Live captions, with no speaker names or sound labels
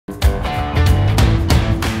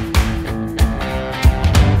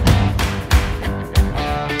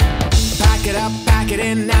it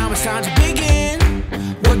in now, it's time to begin.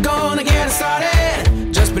 We're gonna get it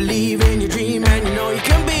started. Just believe in your dream and you know you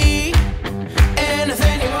can be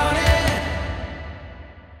anything you want it.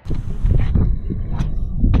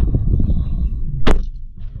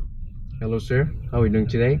 Hello sir, how are you doing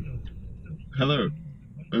today? Hello,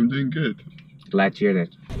 I'm doing good. Glad to hear that.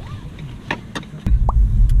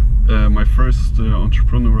 My first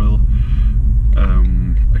entrepreneurial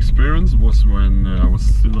experience was when I was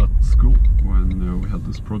still at school, when we had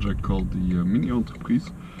this project called the Mini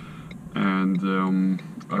Entreprise, and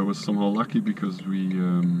I was somehow lucky because we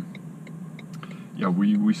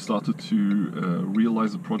started to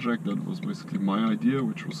realize a project that was basically my idea,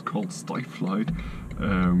 which was called Styfly,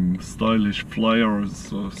 stylish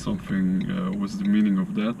flyers or something was the meaning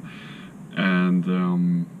of that, and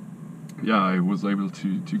yeah, I was able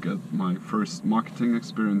to get my first marketing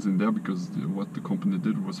experience in there, because what the company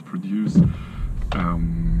did was produce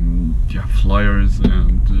flyers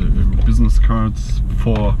and business cards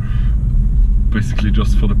for basically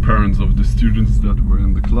just for the parents of the students that were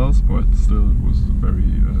in the class, but still it was a very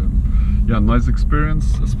nice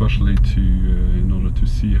experience, especially to in order to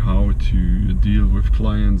see how to deal with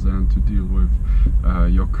clients and to deal with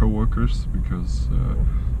your co-workers, because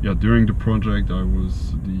during the project I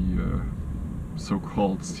was the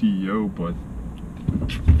so-called CEO, but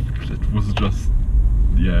it was just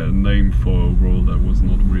a name for a role that was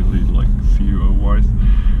not really like CEO wise.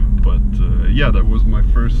 But that was my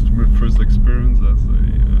first experience as a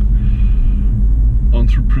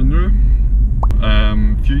entrepreneur. A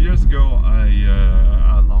few years ago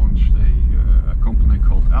I launched a company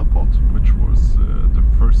called Alpod, which was the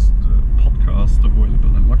first podcast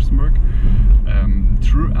available in Luxembourg.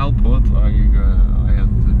 Through Alpod I had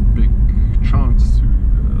the big chance to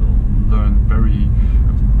learn a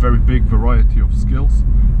very big variety of skills,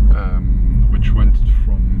 which went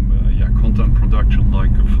from content production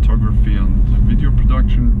like photography and video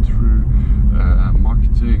production, through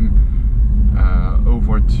marketing,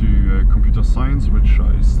 over to computer science, which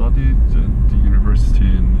I studied at the university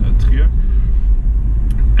in Trier.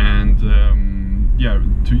 And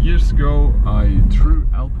 2 years ago, through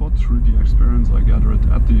Alpod, through the experience I gathered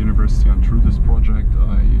at the university and through this project,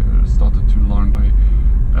 I started to learn my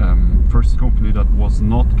first company that was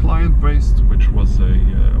not client-based, which was a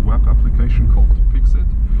web application called Depixit.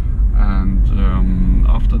 And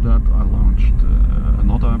after that I launched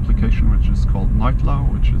another application which is called Nightlaw,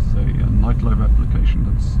 which is a nightlife application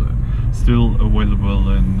that's still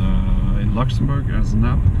available in Luxembourg as an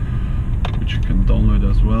app, which you can download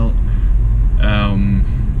as well.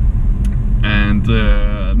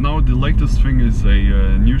 Now the latest thing is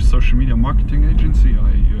a new social media marketing agency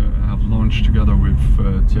I have launched together with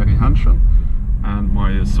Thierry Hanschen and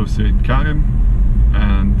my associate Karim.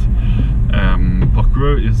 And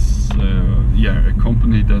Parkour is a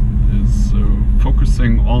company that is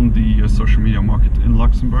focusing on the social media market in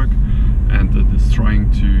Luxembourg, and that is trying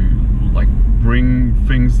to bring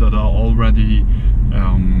things that are already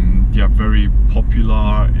very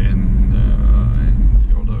popular in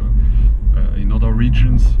other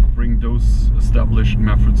regions, bring those established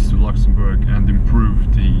methods to Luxembourg and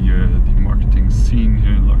improve the marketing scene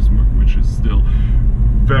here in Luxembourg, which is still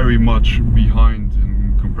very much behind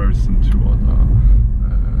in comparison to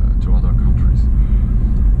other countries.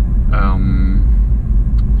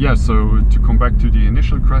 So to come back to the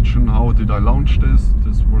initial question, how did I launch this?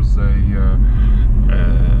 This was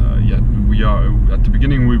we are at the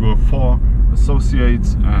beginning we were 4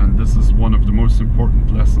 associates, and this is one of the most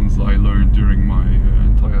important lessons I learned during my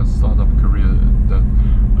entire startup career, that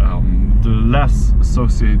the less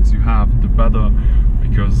associates you have, the better,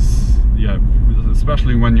 because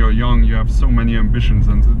especially when you're young, you have so many ambitions,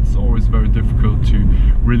 and it's always very difficult to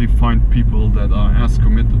really find people that are as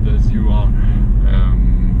committed as you are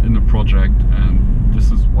in the project. And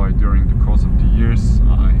this is why during the course of the years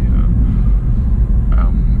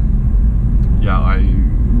I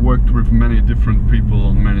worked with many different people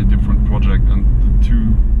on many different projects, and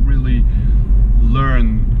to really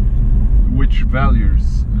learn which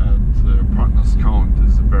values and partners count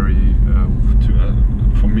is a very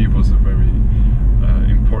for me was a very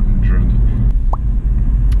important journey.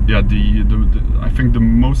 I think the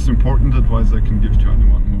most important advice I can give to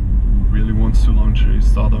anyone who really wants to launch a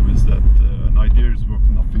startup is that an idea is worth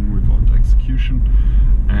nothing without execution.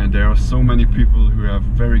 And there are so many people who have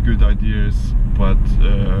very good ideas, but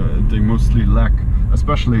they mostly lack,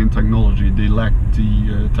 especially in technology, they lack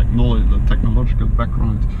the technological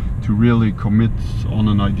background to really commit on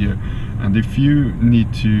an idea. And if you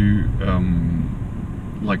need to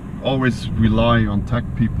always rely on tech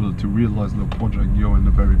people to realize the project, you're in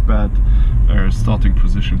a very bad starting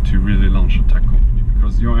position to really launch a tech company.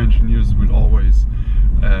 because your engineers will always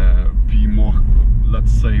be more,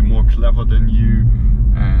 let's say, more clever than you,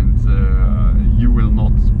 and you will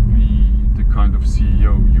not be the kind of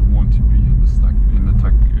CEO you want to be in the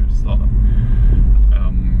tech startup.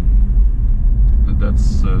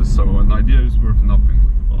 That's so an idea is worth nothing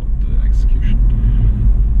without execution.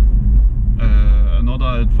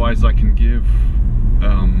 Another advice I can give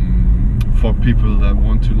for people that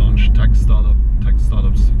want to launch tech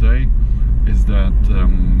startups today is that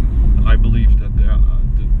I believe that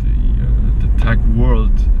the tech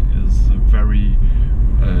world is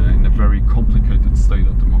in a very complicated state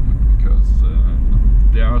at the moment, because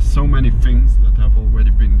there are so many things that have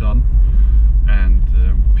already been done, and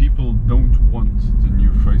people don't want the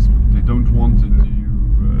new Facebook, they don't want the new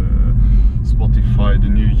Spotify, the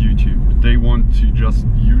new YouTube. They want to just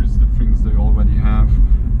use the things they already have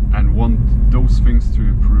and want those things to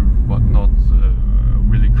improve, but not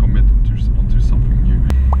really commit onto something new.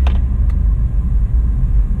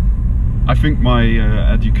 I think my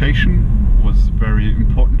education was a very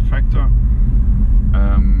important factor,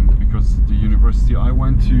 because the university I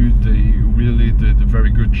went to, they really did a very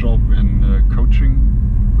good job in coaching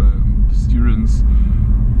the students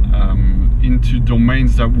into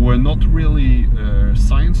domains that were not really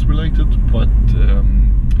science related, but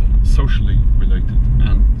socially related,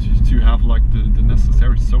 and to have like the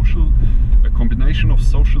necessary social, a combination of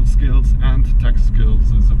social skills and tech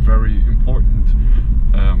skills is a very important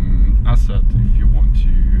asset if you want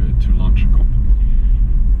to launch a company.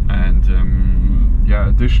 And yeah,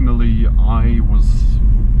 additionally, I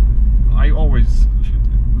always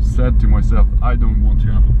said to myself, I don't want to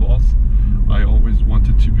have a boss. I always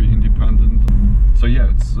wanted to be independent. So yeah,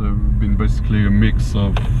 it's been basically a mix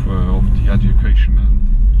of the education and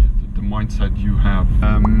the mindset you have.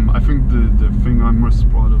 I think the thing I'm most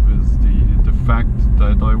proud of is the fact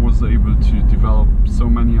that I was able to develop so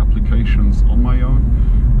many applications on my own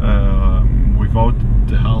without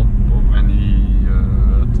the help of any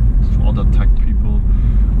other tech people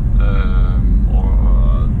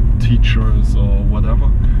or teachers or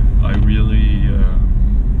whatever. I really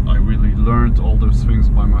learned all those things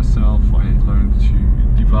by myself. I learned to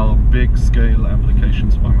develop big scale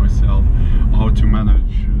applications by myself, how to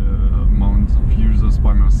manage amounts of users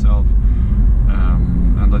by myself,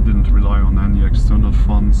 and I didn't rely on any external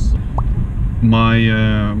funds.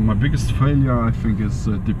 My biggest failure, I think, is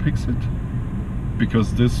Depixit,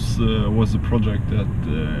 because this was a project that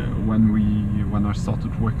when I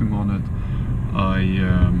started working on it,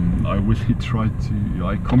 I really tried to.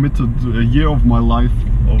 I committed a year of my life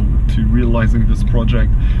to realizing this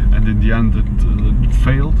project, and in the end it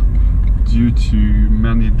failed due to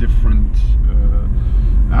many different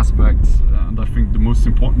aspects. And I think the most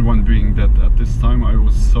important one being that at this time I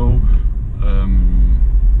was so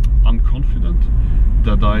unconfident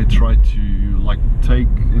that I tried to like take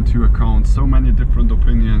into account so many different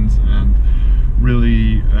opinions, and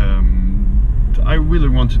really I really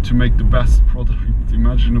wanted to make the best product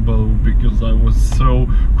imaginable, because I was so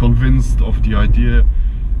convinced of the idea,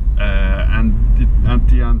 and at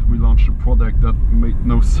the end we launched a product that made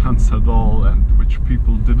no sense at all and which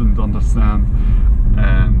people didn't understand,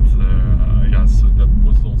 and yeah, so that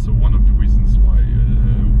was also one of the reasons why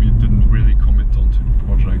we didn't really commit onto the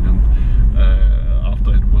project. And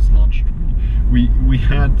after it was launched, we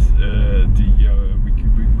had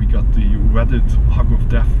we got the Reddit hug of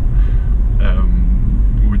death,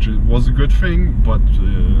 which was a good thing, but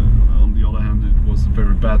on the other hand it was a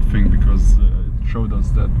very bad thing, because it showed us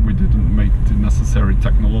that we didn't make the necessary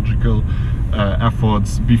technological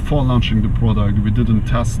efforts before launching the product. We didn't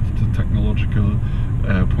test the technological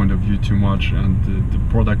point of view too much, and the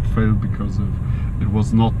product failed because of it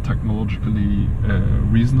was not technologically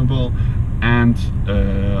reasonable, and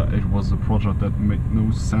it was a project that made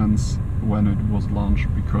no sense when it was launched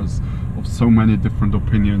because of so many different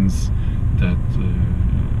opinions that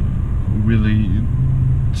really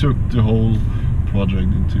took the whole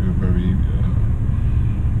project into a very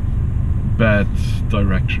bad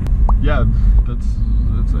direction. Yeah, that's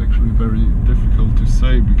actually very difficult to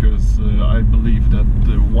say, because I believe that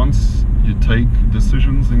once you take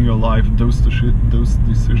decisions in your life, those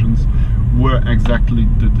decisions were exactly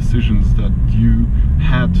the decisions that you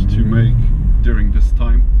had to make during this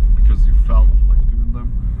time, because you felt like doing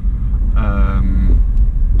them.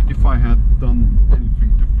 If I had done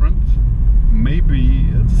anything different, maybe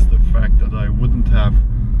it's the fact that I wouldn't have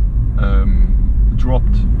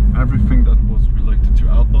dropped everything that was related to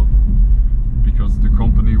Alpha, because the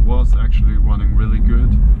company was actually running really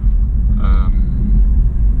good,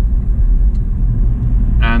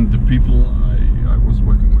 and the people I was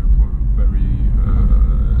working with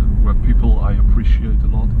were people I appreciated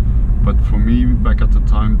but for me, back at the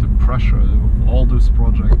time, the pressure of all those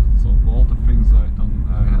projects, of all the things I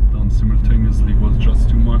had done simultaneously was just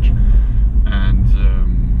too much. And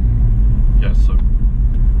yeah, so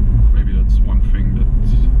maybe that's one thing that,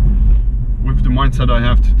 with the mindset I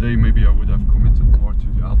have today, maybe I would have committed more to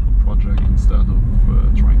the Alpha project instead of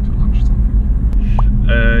trying to launch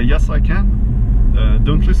something. Yes, I can.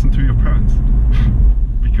 Don't listen to your parents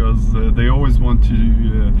because they always want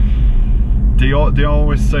to. They're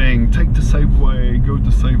always saying, take the safe way, go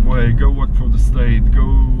the safe way, go work for the state,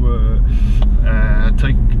 go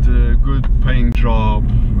take the good paying job.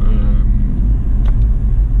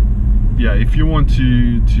 Yeah, if you want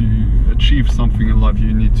to achieve something in life,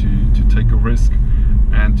 you need to take a risk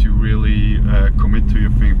and to really commit to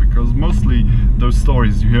your thing, because mostly those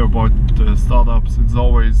stories you hear about startups, it's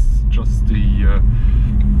always just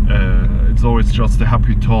the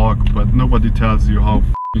happy talk, but nobody tells you how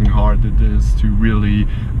hard it is to really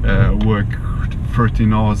work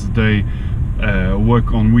 13 hours a day,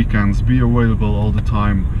 work on weekends, be available all the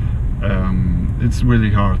time. It's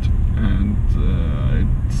really hard, and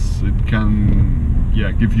it can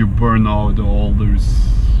give you burnout, all those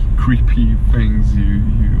creepy things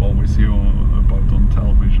you always hear about on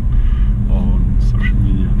television or on social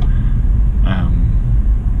media.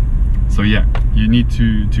 So yeah, you need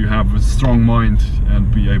to have a strong mind and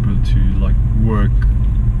be able to like work,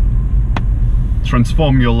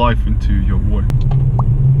 transform your life into your work.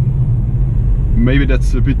 Maybe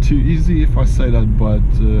that's a bit too easy if I say that, but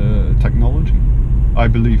technology. I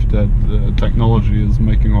believe that technology is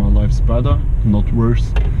making our lives better, not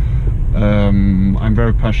worse. I'm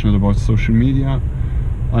very passionate about social media.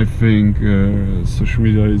 I think social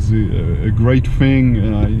media is a great thing.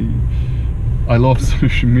 I love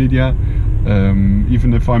social media,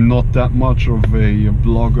 even if I'm not that much of a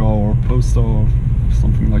blogger or poster or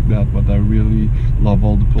something like that, but I really love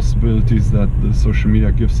all the possibilities that the social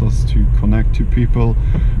media gives us to connect to people.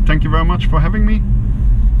 Thank you very much for having me.